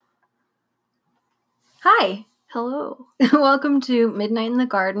Hi, Hello. welcome to Midnight in the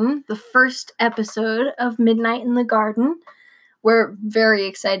Garden, the first episode of Midnight in the Garden. We're very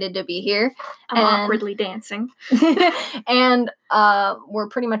excited to be here. I'm awkwardly dancing. And we're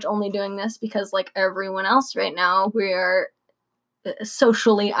pretty much only doing this because, like everyone else right now, we are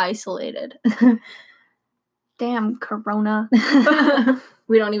socially isolated. Damn, Corona.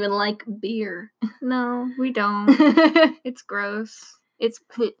 We don't even like beer. No, we don't. It's gross.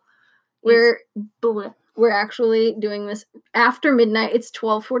 We're actually doing this after midnight. It's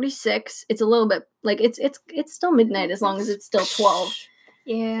 12:46. It's a little bit like it's still midnight as long as it's still 12.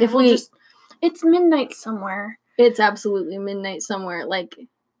 Yeah. It's midnight somewhere. It's absolutely midnight somewhere. Like,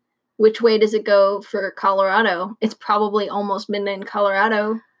 which way does it go for Colorado? It's probably almost midnight in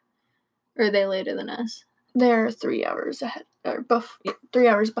Colorado. Or are they later than us? They're 3 hours ahead, or 3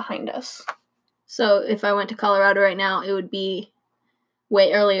 hours behind us. So if I went to Colorado right now, it would be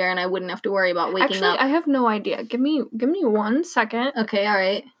way earlier, and I wouldn't have to worry about waking up. Actually, I have no idea. Give me 1 second. Okay, all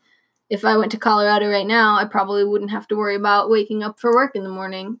right. If I went to Colorado right now, I probably wouldn't have to worry about waking up for work in the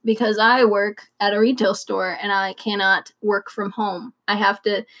morning because I work at a retail store and I cannot work from home. I have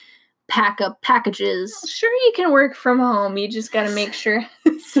to pack up packages. Sure, you can work from home. You just gotta make sure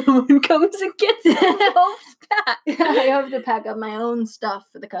someone comes and gets it. I have to pack up my own stuff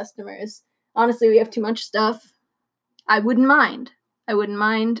for the customers. Honestly, we have too much stuff. I wouldn't mind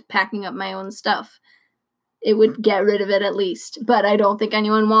packing up my own stuff. It would get rid of it at least. But I don't think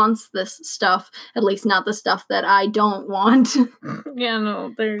anyone wants this stuff. At least not the stuff that I don't want. Yeah,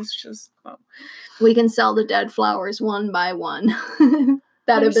 no, there's just... Oh. We can sell the dead flowers one by one.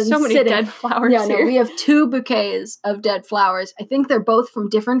 There's so many dead flowers here. No, we have 2 bouquets of dead flowers. I think they're both from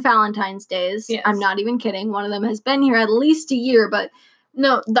different Valentine's days. Yes. I'm not even kidding. One of them has been here at least a year, but...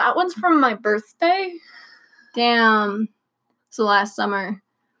 No, that one's from my birthday. Damn. So last summer.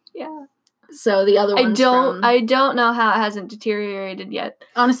 Yeah. So the other one's I don't know how it hasn't deteriorated yet.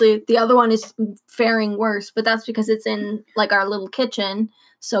 Honestly, the other one is faring worse, but that's because it's in, like, our little kitchen,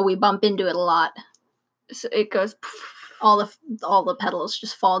 so we bump into it a lot. So it goes... All the petals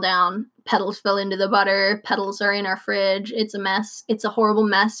just fall down. Petals fell into the butter. Petals are in our fridge. It's a mess. It's a horrible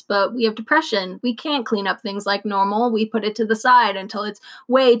mess, but we have depression. We can't clean up things like normal. We put it to the side until it's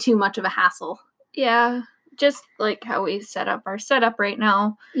way too much of a hassle. Yeah, just like how we set up our setup right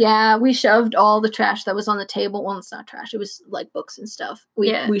now. Yeah, we shoved all the trash that was on the table. Well, it's not trash. It was like books and stuff.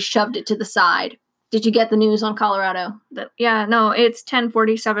 We shoved it to the side. Did you get the news on Colorado? Yeah, no, it's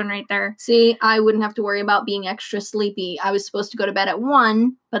 10:47 right there. See, I wouldn't have to worry about being extra sleepy. I was supposed to go to bed at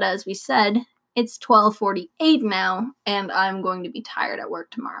 1, but as we said, it's 12:48 now, and I'm going to be tired at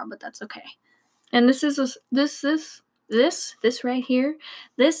work tomorrow, but that's okay. And this right here,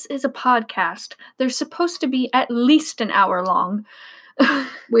 this is a podcast. They're supposed to be at least an hour long.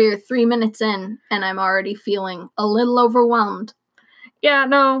 We're 3 minutes in, and I'm already feeling a little overwhelmed. Yeah,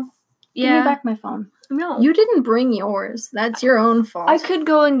 no. Yeah. Give me back my phone. No. You didn't bring yours. That's your own fault. I could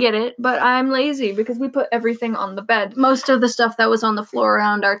go and get it, but I'm lazy because we put everything on the bed. Most of the stuff that was on the floor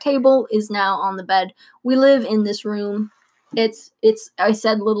around our table is now on the bed. We live in this room. It's I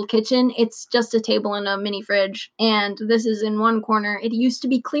said little kitchen. It's just a table and a mini fridge. And this is in one corner. It used to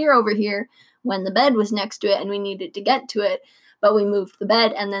be clear over here when the bed was next to it and we needed to get to it. But we moved the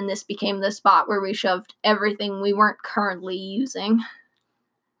bed and then this became the spot where we shoved everything we weren't currently using.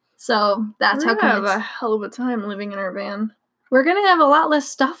 So that's how come we have a hell of a time living in our van. We're gonna have a lot less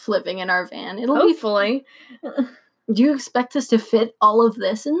stuff living in our van. Hopefully. Do you expect us to fit all of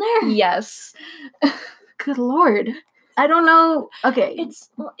this in there? Yes. Good Lord. I don't know. Okay. It's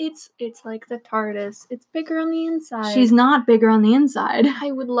like the TARDIS. It's bigger on the inside. She's not bigger on the inside.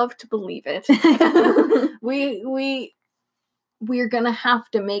 I would love to believe it. We're gonna have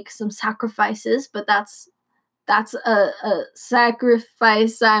to make some sacrifices, but that's a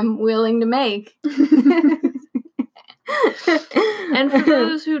sacrifice I'm willing to make. And for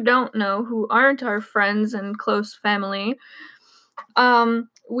those who don't know, who aren't our friends and close family,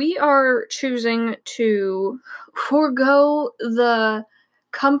 we are choosing to forego the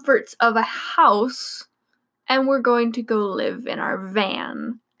comforts of a house, and we're going to go live in our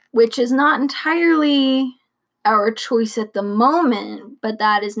van. Which is not entirely our choice at the moment, but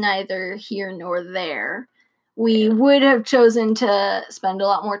that is neither here nor there. We would have chosen to spend a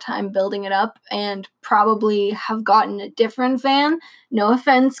lot more time building it up and probably have gotten a different van. No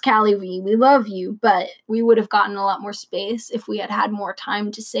offense, Callie V, we love you, but we would have gotten a lot more space if we had had more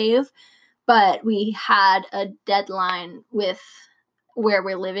time to save. But we had a deadline with where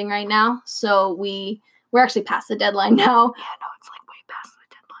we're living right now, so we're actually past the deadline now. Yeah, no, it's like way past the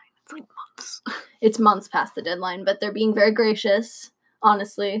deadline. It's like months. It's months past the deadline, but they're being very gracious,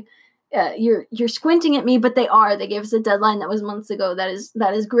 honestly. You're squinting at me, but they are. They gave us a deadline that was months ago. That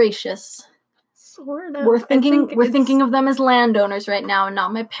is gracious. Sort of. We're thinking of them as landowners right now, and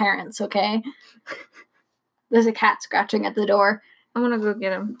not my parents. Okay. There's a cat scratching at the door. I want to go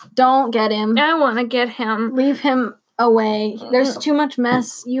get him. Don't get him. I want to get him. Leave him away. There's too much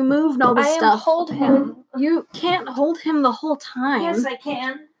mess. You moved all the stuff. Hold him. You can't hold him the whole time. Yes, I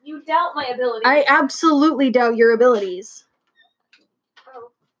can. You doubt my abilities. I absolutely doubt your abilities.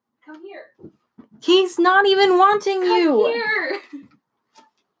 Oh, come here. He's not even wanting you. Come here.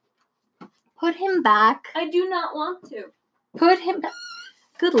 Put him back. I do not want to. Put him back.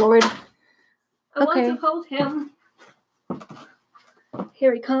 Good Lord. I want to hold him.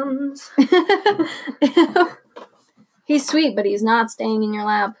 Here he comes. He's sweet, but he's not staying in your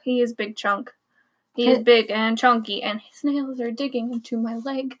lap. He is big chunk. He is big and chunky, and his nails are digging into my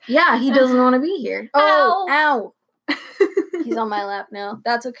leg. Yeah, he doesn't want to be here. Oh, ow. He's on my lap now.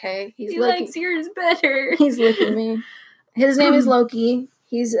 That's okay. He likes yours better. He's licking me. His name is Loki.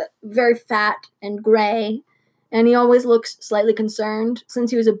 He's very fat and gray, and he always looks slightly concerned.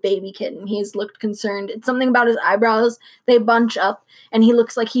 Since he was a baby kitten, he's looked concerned. It's something about his eyebrows. They bunch up, and he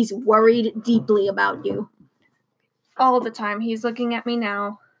looks like he's worried deeply about you. All the time. He's looking at me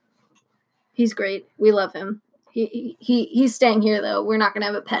now. He's great. We love him. He's staying here, though. We're not going to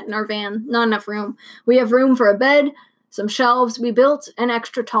have a pet in our van. Not enough room. We have room for a bed, some shelves. We built an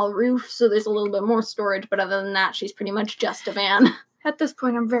extra tall roof, so there's a little bit more storage, but other than that, she's pretty much just a van. At this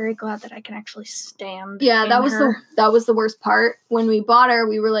point, I'm very glad that I can actually stand. Yeah, that was the worst part. When we bought her,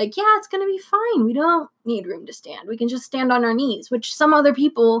 we were like, yeah, it's going to be fine. We don't need room to stand. We can just stand on our knees, which some other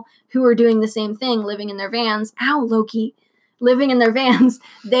people who are doing the same thing, living in their vans, ow, Loki, living in their vans,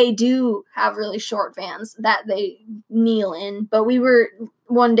 they do have really short vans that they kneel in. But we were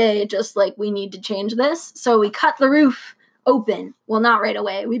one day just like, we need to change this. So we cut the roof open. Well, not right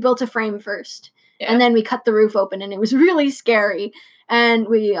away. We built a frame first. Yeah. And then we cut the roof open, and it was really scary. And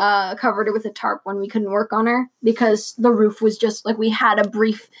we covered her with a tarp when we couldn't work on her because the roof was just like, we had a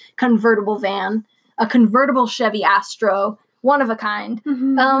brief convertible van, a convertible Chevy Astro, one of a kind.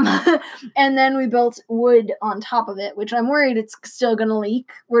 Mm-hmm. And then we built wood on top of it, which I'm worried it's still going to leak.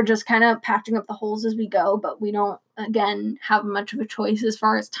 We're just kind of patching up the holes as we go, but we don't, again, have much of a choice as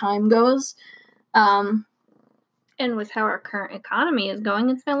far as time goes. And with how our current economy is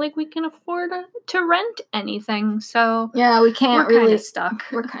going, it's not like we can afford to rent anything. So yeah, we can't we're really stuck.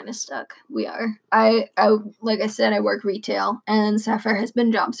 We're kind of stuck. We are. I like I said, I work retail, and Sapphire has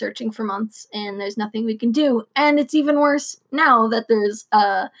been job searching for months, and there's nothing we can do. And it's even worse now that there's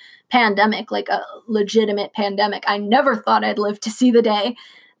a pandemic, like a legitimate pandemic. I never thought I'd live to see the day.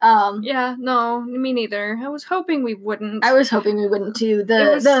 Yeah, no, me neither. I was hoping we wouldn't. I was hoping we wouldn't too.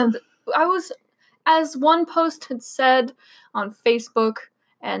 As one post had said on Facebook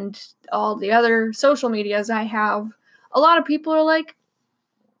and all the other social medias I have, a lot of people are like,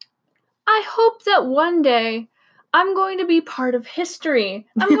 I hope that one day I'm going to be part of history.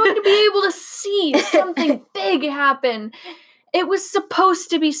 I'm going to be able to see something big happen. It was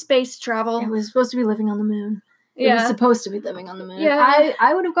supposed to be space travel. It was supposed to be living on the moon. Yeah. It was supposed to be living on the moon. Yeah.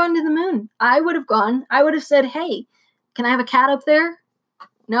 I would have gone to the moon. I would have gone. I would have said, hey, can I have a cat up there?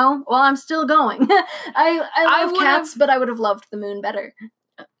 No? Well, I'm still going. I love cats, but I would have loved the moon better.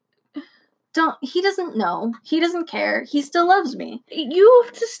 He doesn't know. He doesn't care. He still loves me. You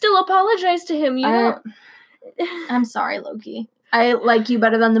have to still apologize to him. I'm sorry, Loki. I like you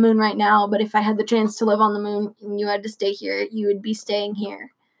better than the moon right now, but if I had the chance to live on the moon and you had to stay here, you would be staying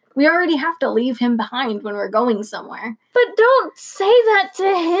here. We already have to leave him behind when we're going somewhere. But don't say that to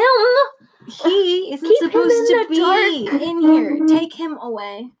him! He isn't supposed to be in here. Take him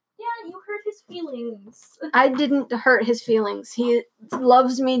away. Yeah, you hurt his feelings. I didn't hurt his feelings. He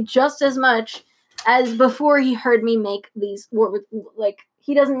loves me just as much as before he heard me make these words. Like,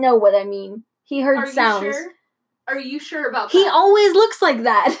 he doesn't know what I mean. He heard sounds. You sure? Are you sure about that? He always looks like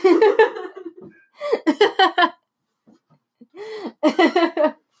that.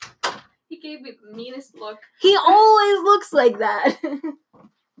 He gave me the meanest look. He always looks like that.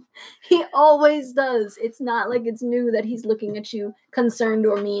 He always does. It's not like it's new that he's looking at you concerned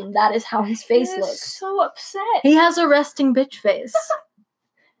or mean. That is how his face looks. So upset. He has a resting bitch face.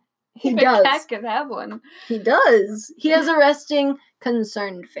 He does. A cat could have one. He does. He has a resting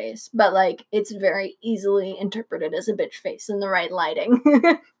concerned face, but like it's very easily interpreted as a bitch face in the right lighting.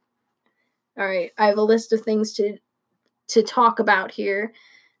 All right, I have a list of things to talk about here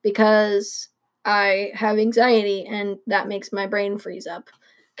because I have anxiety and that makes my brain freeze up.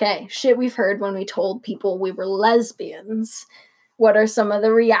 Okay, shit we've heard when we told people we were lesbians. What are some of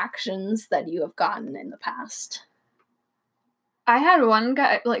the reactions that you have gotten in the past? I had one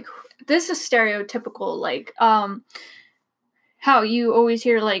guy, like, this is stereotypical, like, how you always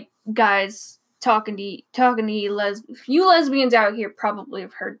hear, like, guys talking to you lesbians out here probably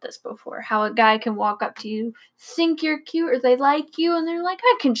have heard this before, how a guy can walk up to you, think you're cute, or they like you, and they're like,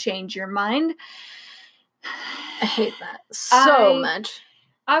 I can change your mind. I hate that so much.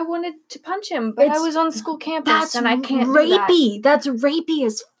 I wanted to punch him, but I was on school campus, and I can't do that. That's rapey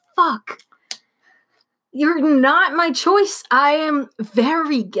as fuck. You're not my choice. I am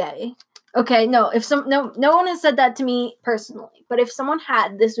very gay. Okay, no one has said that to me personally, but if someone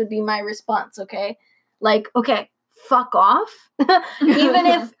had, this would be my response, okay? Like, okay, fuck off. even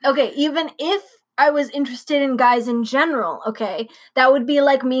if I was interested in guys in general, okay, that would be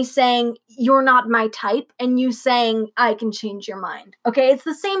like me saying, you're not my type, and you saying, I can change your mind. Okay, it's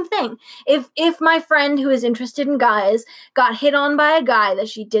the same thing. If my friend who is interested in guys got hit on by a guy that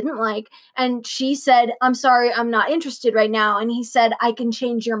she didn't like, and she said, I'm sorry, I'm not interested right now, and he said, I can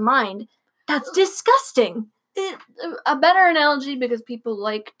change your mind, that's disgusting. A better analogy, because people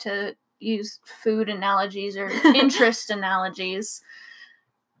like to use food analogies or interest analogies.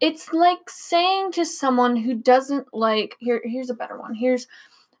 It's like saying to someone who doesn't like... Here's a better one.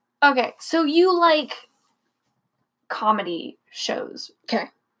 Okay, so you like comedy shows. Okay.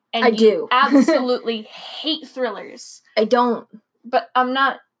 And I do. absolutely hate thrillers. I don't. But I'm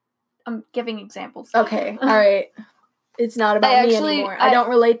giving examples. Okay, all right. It's not about me anymore. I don't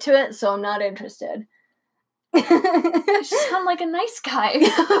relate to it, so I'm not interested. You sound like a nice guy.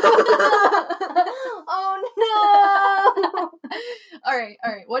 Oh no! All right.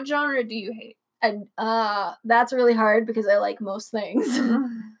 What genre do you hate? That's really hard because I like most things.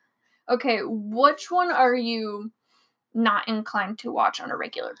 Okay, which one are you not inclined to watch on a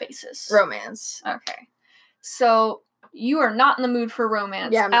regular basis? Romance. Okay. So you are not in the mood for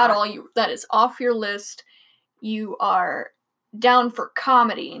romance at all. That is off your list. You are down for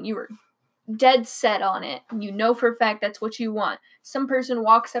comedy, and you are dead set on it. You know for a fact that's what you want. Some person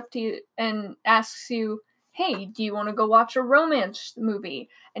walks up to you and asks you, hey, do you want to go watch a romance movie?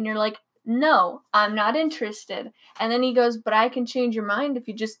 And you're like, no, I'm not interested. And then he goes, but I can change your mind if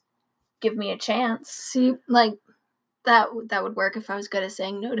you just give me a chance. See, like, that would work if I was good at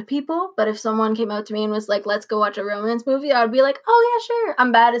saying no to people. But if someone came up to me and was like, let's go watch a romance movie, I would be like, oh yeah, sure.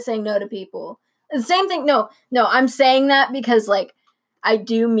 I'm bad at saying no to people. The same thing. No, I'm saying that because, like, I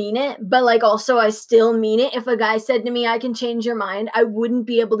do mean it, but, like, also I still mean it. If a guy said to me, I can change your mind, I wouldn't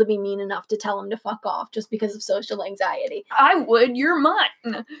be able to be mean enough to tell him to fuck off just because of social anxiety. I would. You're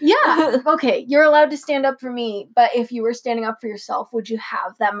mine. Yeah. Okay, you're allowed to stand up for me, but if you were standing up for yourself, would you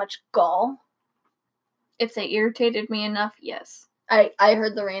have that much gall? If they irritated me enough, yes. I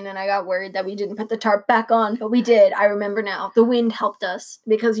heard the rain and I got worried that we didn't put the tarp back on, but we did. I remember now. The wind helped us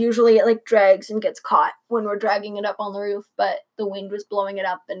because usually it, like, drags and gets caught when we're dragging it up on the roof, but the wind was blowing it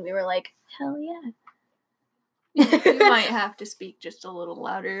up and we were like, hell yeah. You might have to speak just a little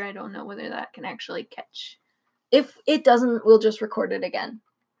louder. I don't know whether that can actually catch. If it doesn't, we'll just record it again.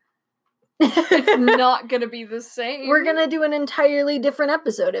 It's not gonna be the same. We're gonna do an entirely different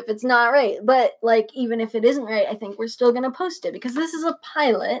episode if it's not right. But, like, even if it isn't right, I think we're still gonna post it because this is a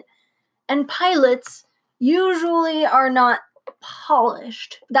pilot, and pilots usually are not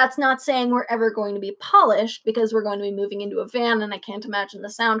polished. That's not saying we're ever going to be polished because we're going to be moving into a van, and I can't imagine the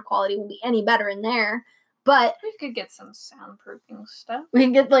sound quality will be any better in there. But we could get some soundproofing stuff. We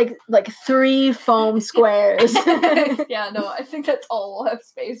can get like 3 foam squares. Yeah, no, I think that's all we'll have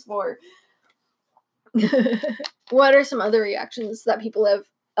space for. What are some other reactions that people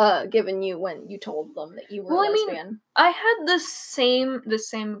have given you when you told them that you were a lesbian? I mean, I had the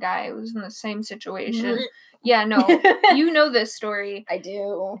same guy who was in the same situation. Yeah, no, you know this story. I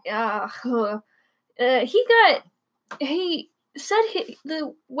do. Yeah, he said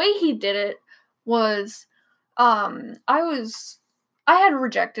the way he did it was, I had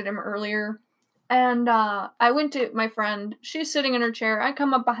rejected him earlier. And I went to my friend. She's sitting in her chair. I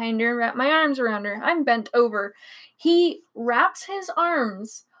come up behind her, wrap my arms around her. I'm bent over. He wraps his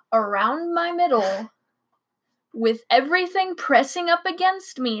arms around my middle with everything pressing up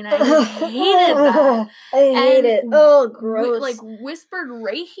against me, and I hated that. I hate it. Oh, gross. Like, whispered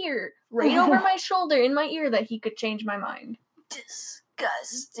right here, right over my shoulder, in my ear, that he could change my mind.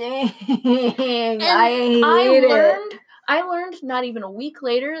 Disgusting. And I learned not even a week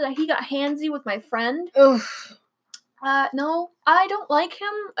later that he got handsy with my friend. Oof. No, I don't like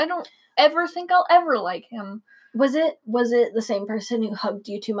him. I don't ever think I'll ever like him. Was it the same person who hugged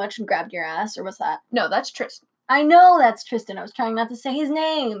you too much and grabbed your ass, or was that? No, that's Tristan. I know that's Tristan. I was trying not to say his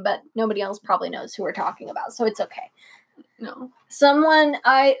name, but nobody else probably knows who we're talking about, so it's okay. No. Someone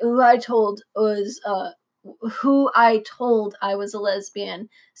who I told was who I told I was a lesbian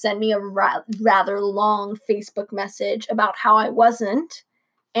sent me a rather long Facebook message about how I wasn't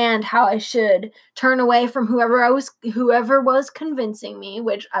and how I should turn away from whoever was convincing me,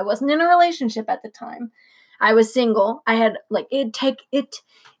 which I wasn't in a relationship at the time. I was single. I had like in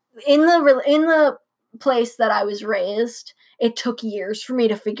the place that I was raised, it took years for me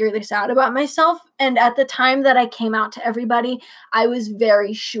to figure this out about myself. And at the time that I came out to everybody, I was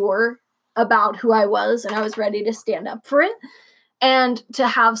very sure about who I was and I was ready to stand up for it. And to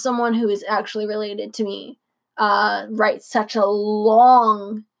have someone who is actually related to me write such a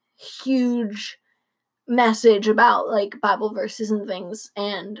long, huge message about like Bible verses and things.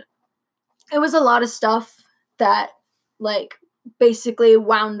 And it was a lot of stuff that like basically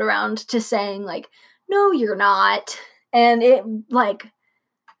wound around to saying like, no, you're not. And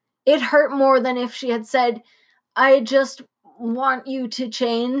it hurt more than if she had said, I just want you to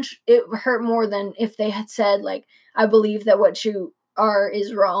change. It hurt more than if they had said like, I believe that what you are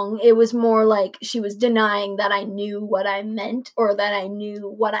is wrong. It was more like she was denying that I knew what I meant or that I knew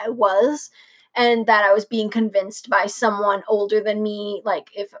what I was, and that I was being convinced by someone older than me. Like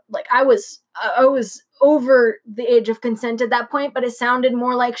if like I was over the age of consent at that point, but it sounded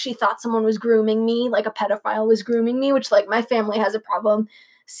more like she thought someone was grooming me, like a pedophile was grooming me, which like my family has a problem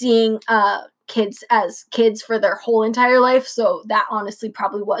seeing kids as kids for their whole entire life. So that honestly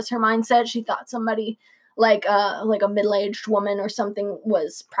probably was her mindset. She thought somebody like a middle-aged woman or something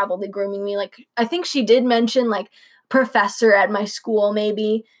was probably grooming me. Like I think she did mention like professor at my school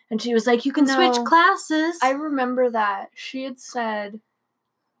maybe, and she was like, you can switch classes. I remember that she had said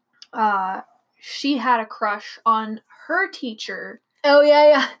she had a crush on her teacher. Oh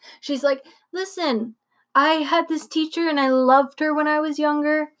yeah. She's like, listen, I had this teacher and I loved her when I was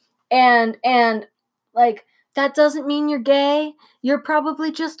younger, and like that doesn't mean you're gay. You're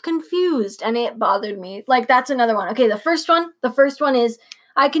probably just confused. And it bothered me. Like that's another one. Okay, the first one is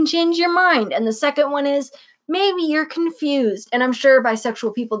I can change your mind, and the second one is maybe you're confused. And I'm sure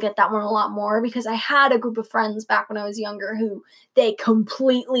bisexual people get that one a lot more, because I had a group of friends back when I was younger who they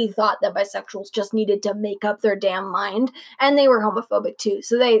completely thought that bisexuals just needed to make up their damn mind, and they were homophobic too.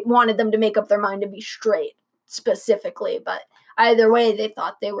 So they wanted them to make up their mind to be straight specifically, but either way they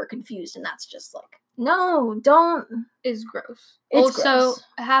thought they were confused, and that's just like, no, don't. Is gross. It's also, gross.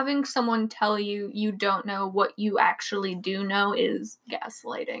 having someone tell you you don't know what you actually do know is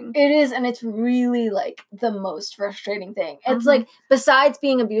gaslighting. It is, and it's really, like, the most frustrating thing. It's, like, besides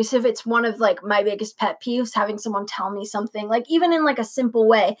being abusive, it's one of, like, my biggest pet peeves, having someone tell me something. Like, even in, like, a simple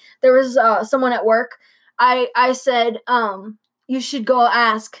way. There was someone at work. I said, you should go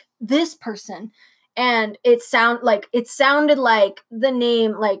ask this person. And it sounded like the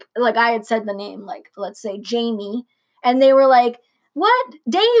name, like I had said the name, like, let's say Jamie. And they were like, what?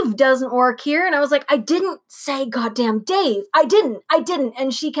 Dave doesn't work here. And I was like, I didn't say goddamn Dave. I didn't.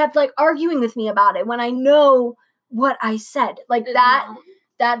 And she kept like arguing with me about it when I know what I said. Like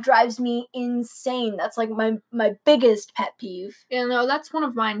that drives me insane. That's like my biggest pet peeve. Yeah, no, that's one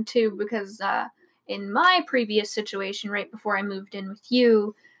of mine too, because in my previous situation, right before I moved in with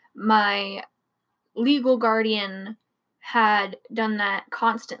you, my legal guardian had done that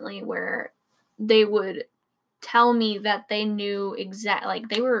constantly, where they would tell me that they knew like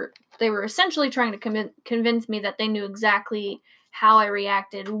they were essentially trying to convince me that they knew exactly how I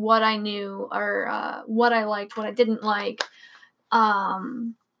reacted, what I knew, or what I liked, what I didn't like,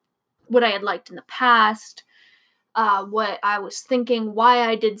 what I had liked in the past, what I was thinking, why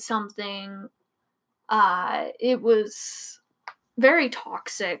I did something. It was very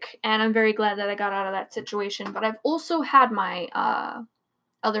toxic, and I'm very glad that I got out of that situation. But I've also had my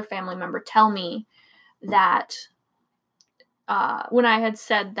other family member tell me that when I had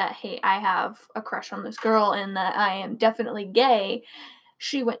said that, hey, I have a crush on this girl and that I am definitely gay,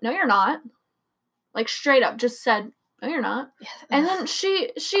 she went, no, you're not. Like, straight up just said, no, you're not. Yeah. And then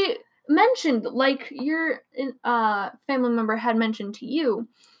she mentioned, like your family member had mentioned to you,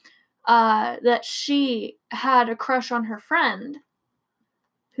 that she had a crush on her friend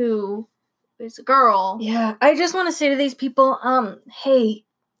who is a girl. Yeah, I just want to say to these people, hey,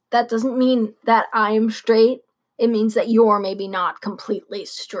 that doesn't mean that I'm straight. It means that you're maybe not completely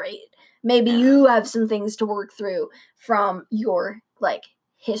straight. Maybe you have some things to work through from your, like,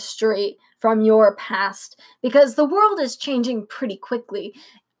 history, from your past, because the world is changing pretty quickly.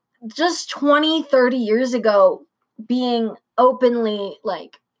 Just 20, 30 years ago, being openly,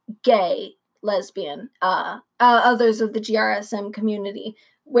 like, gay, lesbian, others of the GRSM community,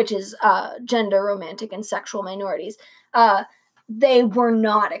 which is gender, romantic, and sexual minorities, they were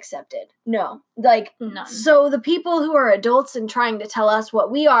not accepted. No. Like, None. so the people who are adults and trying to tell us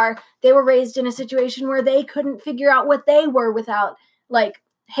what we are, they were raised in a situation where they couldn't figure out what they were without, like,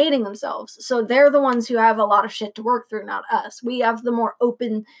 hating themselves. So they're the ones who have a lot of shit to work through, not us. We have the more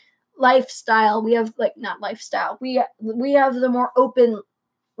open lifestyle. We have, like, not lifestyle. We have the more open,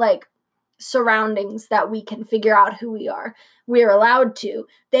 like, surroundings that we can figure out who we are. We're allowed to.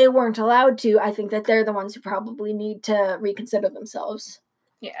 They weren't allowed to. I think that they're the ones who probably need to reconsider themselves.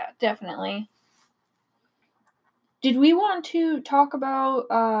 Yeah, definitely. Did we want to talk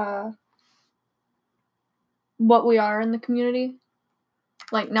about what we are in the community?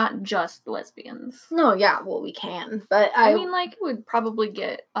 Like, not just lesbians. No, yeah, well, we can, but I mean, like, it would probably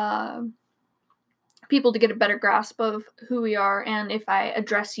get people to get a better grasp of who we are, and if I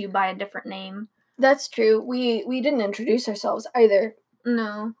address you by a different name. That's true. We didn't introduce ourselves either.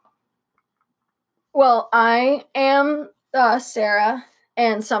 No. Well, I am Sarah,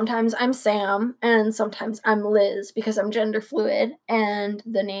 and sometimes I'm Sam, and sometimes I'm Liz, because I'm gender fluid, and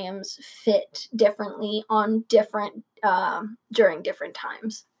the names fit differently on different, during different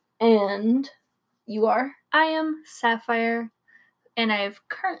times. And you are? I am Sapphire, and I've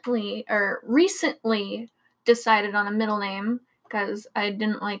recently decided on a middle name, because I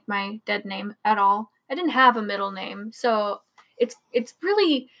didn't like my dead name at all. I didn't have a middle name, so it's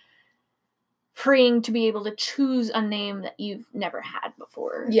really freeing to be able to choose a name that you've never had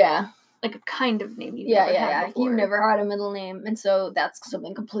before. Yeah. Like a kind of name you've never had before. You've never had a middle name, and so that's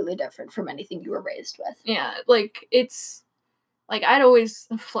something completely different from anything you were raised with. Yeah, like, it's... Like, I'd always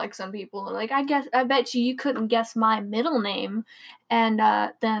flex on people. Like, I bet you couldn't guess my middle name. And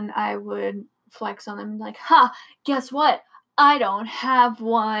then I would flex on them like, ha, guess what? I don't have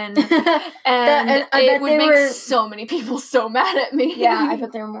one. And it would make so many people so mad at me. Yeah, I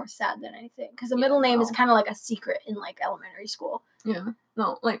bet they were more sad than anything. Because a middle name is kind of like a secret in, like, elementary school. Yeah.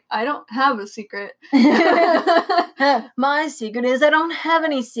 No, like, I don't have a secret. My secret is I don't have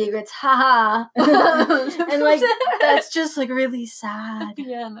any secrets. Haha. And, like, that's just, like, really sad.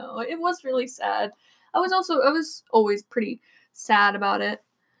 Yeah, no, it was really sad. I was always pretty sad about it.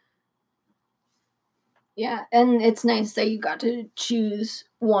 Yeah, and it's nice that you got to choose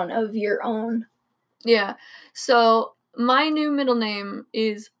one of your own. Yeah. So, my new middle name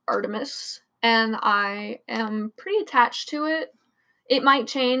is Artemis, and I am pretty attached to it. It might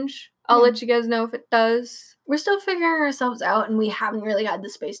change. I'll let you guys know if it does. We're still figuring ourselves out, and we haven't really had the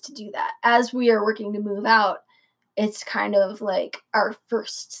space to do that. As we are working to move out, it's kind of like our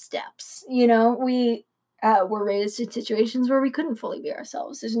first steps. You know, we were raised in situations where we couldn't fully be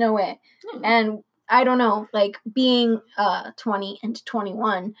ourselves. There's no way. And I don't know, like, being 20 and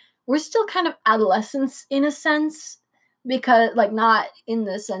 21, we're still kind of adolescents in a sense, because, like, not in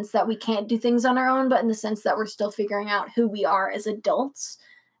the sense that we can't do things on our own, but in the sense that we're still figuring out who we are as adults.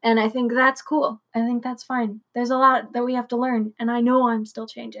 And I think that's cool. I think that's fine. There's a lot that we have to learn, and I know I'm still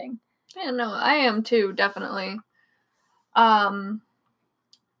changing. Yeah, no, I am too, definitely. I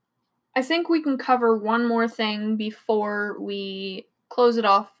think we can cover one more thing before we close it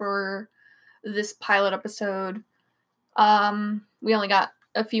off for this pilot episode. We only got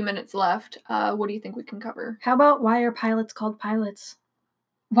a few minutes left. What do you think we can cover? How about why are pilots called pilots?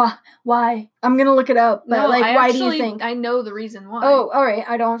 Why? I'm gonna look it up. But, no, why do you think? I know the reason why. Oh, all right.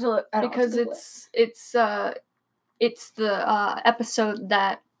 I don't have to look. Because it's the episode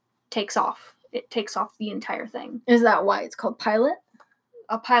that takes off. It takes off the entire thing. Is that why it's called pilot?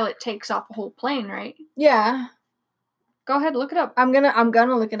 A pilot takes off a whole plane, right? Yeah. Go ahead, look it up. I'm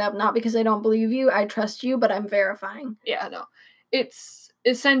gonna look it up, not because I don't believe you. I trust you, but I'm verifying. Yeah, no. It's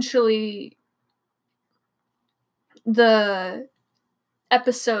essentially the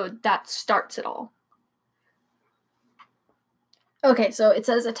episode that starts it all. Okay, so it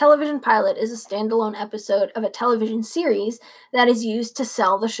says a television pilot is a standalone episode of a television series that is used to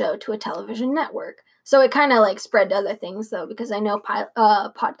sell the show to a television network. So it kind of, like, spread to other things, though, because I know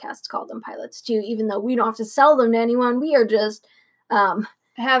podcasts call them pilots, too. Even though we don't have to sell them to anyone, we are just having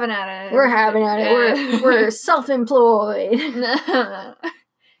at it. We're having at it. We're self-employed.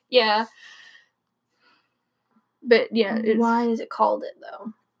 Yeah. But, yeah. Why is it called it,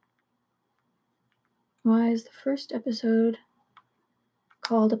 though? Why is the first episode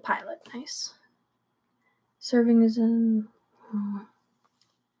called a pilot? Nice. Serving as a...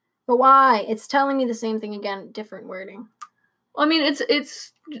 But why? It's telling me the same thing again, different wording. Well, I mean,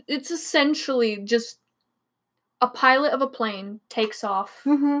 it's essentially just a pilot of a plane takes off,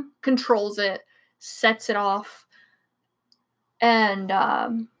 controls it, sets it off, and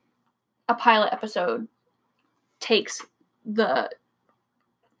a pilot episode takes the...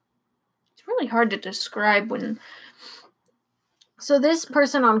 It's really hard to describe when So this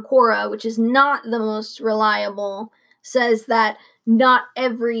person on Quora, which is not the most reliable, says that not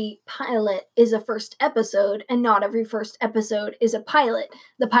every pilot is a first episode, and not every first episode is a pilot.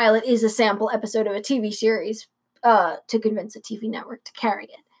 The pilot is a sample episode of a TV series to convince a TV network to carry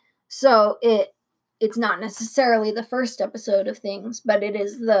it. So it's not necessarily the first episode of things, but it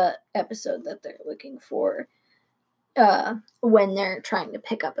is the episode that they're looking for when they're trying to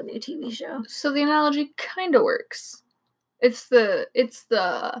pick up a new TV show. So the analogy kind of works. It's the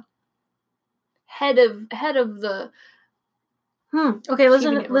head of the. Okay,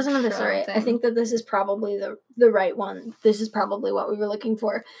 listen to this. Show All right, thing. I think that this is probably the right one. This is probably what we were looking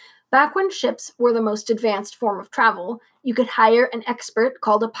for. Back when ships were the most advanced form of travel, you could hire an expert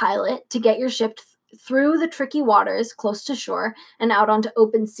called a pilot to get your ship through the tricky waters close to shore and out onto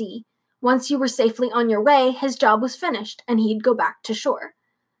open sea. Once you were safely on your way, his job was finished, and he'd go back to shore.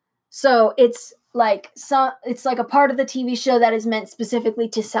 So it's like a part of the TV show that is meant specifically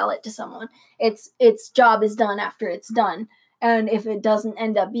to sell it to someone. Its job is done after it's done. And if it doesn't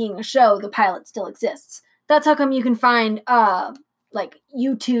end up being a show, the pilot still exists. That's how come you can find like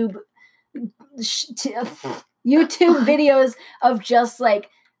YouTube videos of just like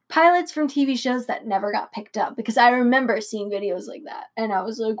pilots from TV shows that never got picked up. Because I remember seeing videos like that, and I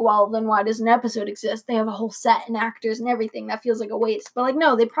was like, well, then why does an episode exist? They have a whole set and actors and everything. That feels like a waste. But like,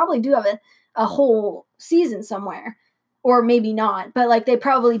 no, they probably do have a whole season somewhere. Or maybe not, but like they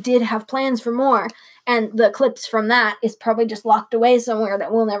probably did have plans for more, and the clips from that is probably just locked away somewhere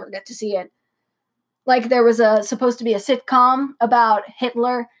that we'll never get to see it. Like there was supposed to be a sitcom about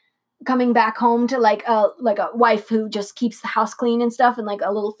Hitler coming back home to like a wife who just keeps the house clean and stuff, and like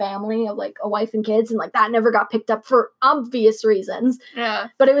a little family of like a wife and kids, and like that never got picked up for obvious reasons. Yeah.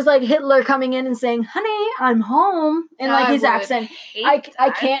 But it was like Hitler coming in and saying, "Honey, I'm home," and like his accent.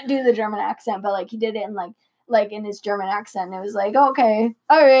 I can't do the German accent, but like he did it in like in his German accent. It was like, okay,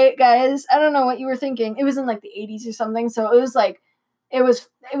 all right, guys. I don't know what you were thinking. It was in like the 80s or something, so it was like it was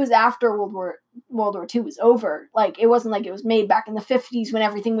after World War II was over. Like it wasn't like it was made back in the 50s when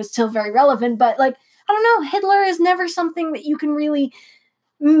everything was still very relevant. But like I don't know, Hitler is never something that you can really.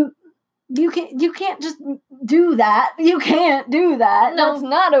 You can't just do that. You can't do that. No, that's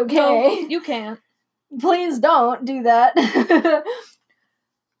not okay. No, you can't. Please don't do that.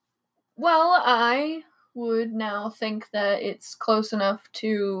 Well, I would now think that it's close enough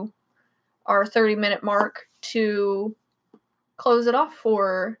to our 30-minute mark to close it off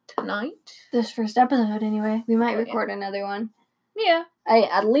for tonight. This first episode, anyway. We might record another one. Yeah. I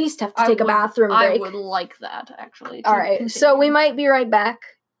at least have to take a bathroom break. I would like that, actually. All right, so we might be right back.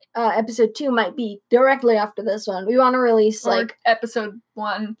 Episode 2 might be directly after this one. We want to release like episode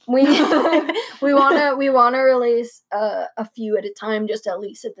 1. We want to release a few at a time, just at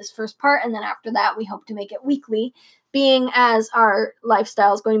least at this first part, and then after that we hope to make it weekly. Being as our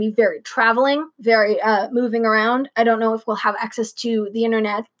lifestyle is going to be very traveling, very moving around. I don't know if we'll have access to the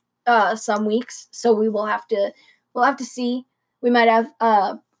internet some weeks, so we'll have to see. We might have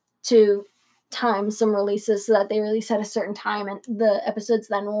to time some releases so that they release at a certain time, and the episodes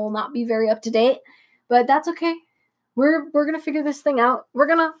then will not be very up to date, but that's okay. We're gonna figure this thing out. We're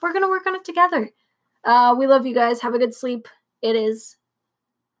gonna work on it together. We love you guys. Have a good sleep. It is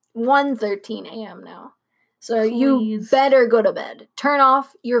 1:13 a.m. now, so please. You better go to bed. Turn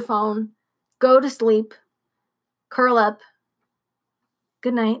off your phone. Go to sleep. Curl up.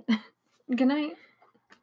 Good night. Good night.